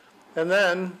earnings. And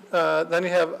then you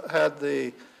have had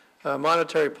the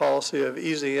monetary policy of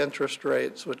easy interest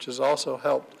rates, which has also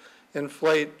helped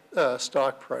inflate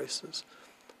stock prices.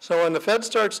 So when the Fed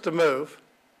starts to move,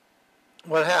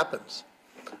 what happens?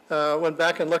 Went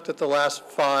back and looked at the last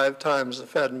 5 times the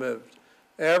Fed moved.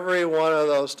 Every one of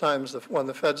those times when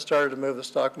the Fed started to move, the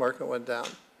stock market went down,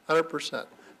 100%.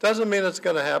 Doesn't mean it's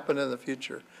going to happen in the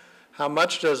future. How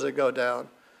much does it go down?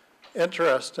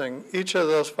 Interesting. Each of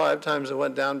those 5 times it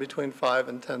went down between 5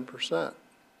 and 10%.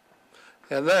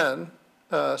 And then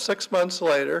 6 months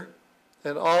later,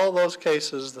 in all those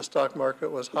cases, the stock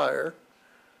market was higher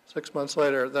 6 months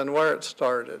later than where it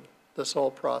started, this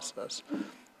whole process.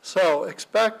 So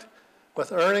expect,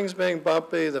 with earnings being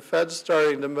bumpy, the Fed's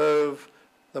starting to move,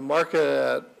 the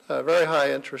market at very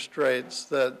high interest rates,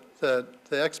 that the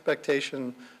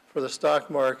expectation for the stock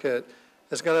market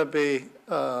is going to be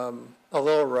a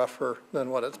little rougher than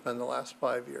what it's been the last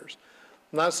 5 years.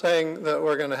 I'm not saying that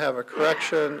we're going to have a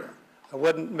correction. I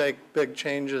wouldn't make big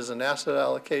changes in asset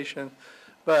allocation,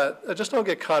 but just don't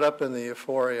get caught up in the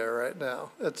euphoria right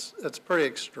now. It's pretty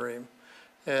extreme,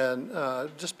 and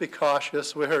just be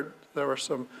cautious. We heard there were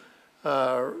some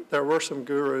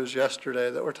gurus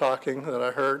yesterday that were talking that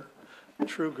I heard,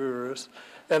 true gurus,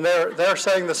 and they're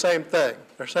saying the same thing.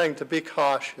 They're saying to be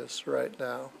cautious right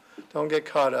now. Don't get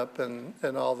caught up in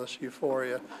all this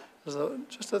euphoria.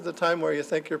 Just at the time where you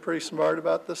think you're pretty smart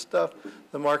about this stuff,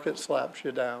 the market slaps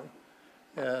you down.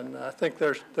 And I think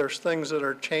there's things that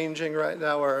are changing right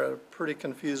now are at a pretty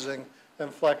confusing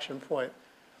inflection point.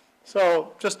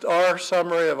 So just our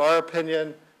summary of our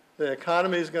opinion, the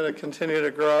economy is going to continue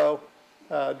to grow,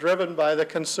 driven by the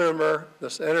consumer,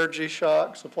 this energy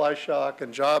shock, supply shock,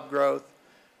 and job growth.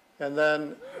 And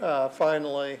then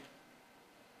finally,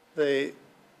 the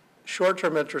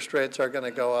short-term interest rates are going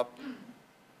to go up,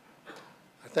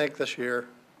 I think, this year.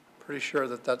 Pretty sure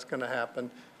that that's going to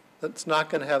happen. That's not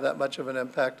going to have that much of an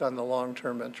impact on the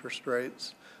long-term interest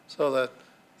rates. So that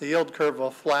the yield curve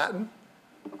will flatten,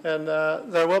 and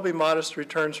there will be modest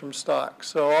returns from stocks.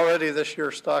 So already this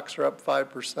year, stocks are up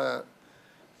 5%,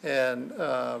 and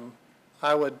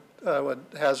I would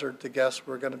hazard to guess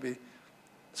we're going to be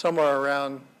somewhere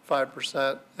around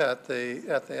 5% at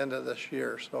the end of this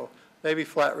year. So maybe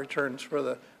flat returns for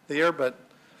the year, but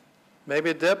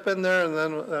maybe a dip in there, and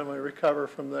then we recover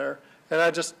from there. And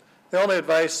the only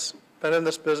advice, been in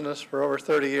this business for over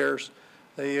 30 years,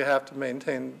 that you have to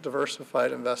maintain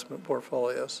diversified investment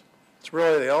portfolios. It's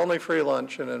really the only free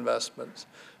lunch in investments.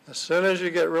 As soon as you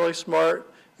get really smart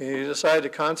and you decide to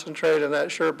concentrate on that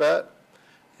sure bet,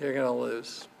 you're going to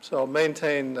lose. So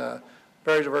maintain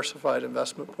very diversified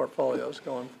investment portfolios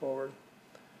going forward.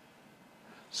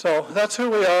 So that's who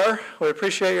we are. We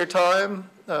appreciate your time.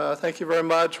 Thank you very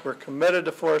much. We're committed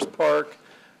to Forest Park.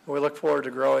 We look forward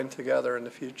to growing together in the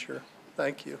future.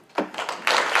 Thank you.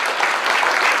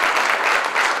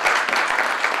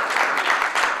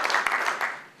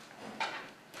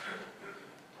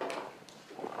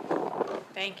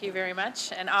 Thank you very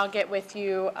much, and I'll get with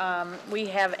you. We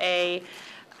have a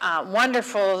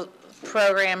wonderful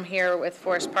program here with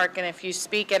Forest Park, and if you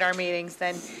speak at our meetings,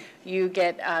 then you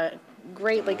get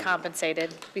greatly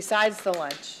compensated besides the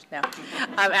lunch. No,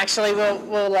 actually,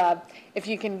 we'll if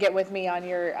you can get with me on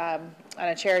your on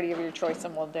a charity of your choice,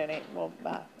 and we'll donate. We'll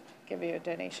give you a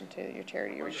donation to your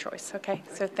charity of your choice. Okay,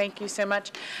 so thank you so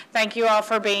much. Thank you all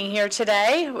for being here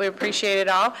today. We appreciate it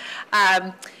all.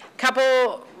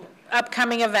 Couple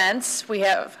upcoming events. We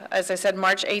have, as I said,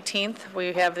 March 18th,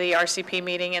 we have the RCP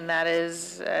meeting, and that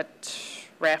is at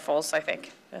Raffles, I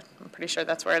think. I'm pretty sure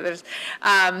that's where it is.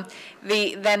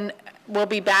 Then we'll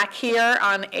be back here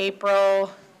on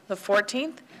April the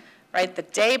 14th, right, the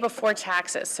day before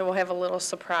taxes. So we'll have a little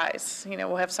surprise. You know,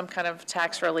 we'll have some kind of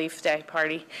tax relief day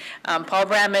party. Paul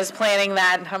Brehm is planning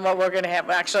that, and what we're going to have.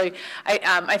 Actually,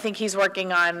 I think he's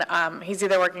working on, he's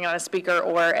either working on a speaker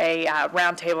or a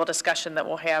roundtable discussion that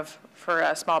we'll have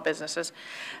for small businesses.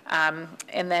 And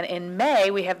then in May,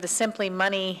 we have the Simply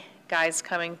Money guys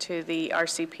coming to the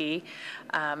RCP,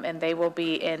 and they will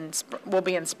be in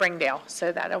Springdale.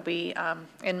 So that'll be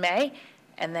in May.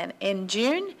 And then in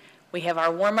June, we have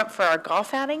our warm-up for our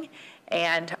golf outing,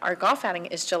 and our golf outing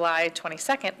is July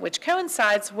 22nd, which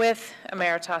coincides with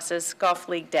Emeritus's Golf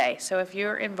League Day. So if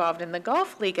you're involved in the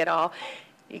Golf League at all,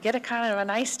 you get a kind of a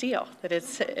nice deal, that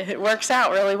it works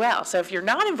out really well. So if you're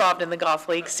not involved in the Golf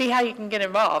League, see how you can get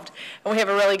involved. And we have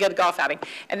a really good golf outing,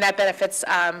 and that benefits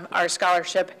our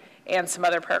scholarship and some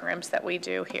other programs that we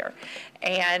do here.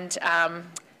 And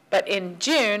but in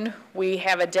June, we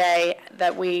have a day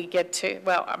that we get to,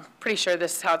 well, I'm pretty sure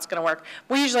this is how it's going to work.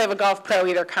 We usually have a golf pro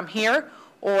either come here,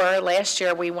 or last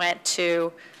year we went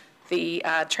to the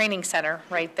training center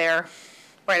right there,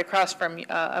 right across from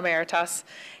Emeritus,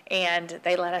 and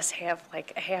they let us have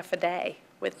like a half a day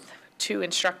with 2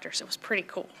 instructors. It was pretty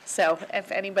cool. So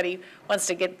if anybody wants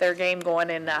to get their game going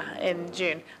in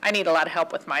June, I need a lot of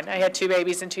help with mine. I had 2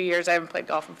 babies in 2 years. I haven't played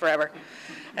golf in forever.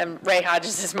 And Ray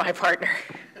Hodges is my partner.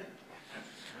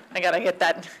 I gotta get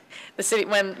that. The city,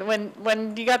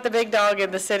 when you got the big dog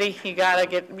in the city, you gotta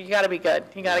be good.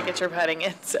 You gotta get your putting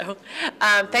in. So,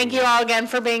 thank you all again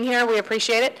for being here. We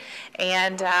appreciate it,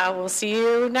 and we'll see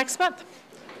you next month.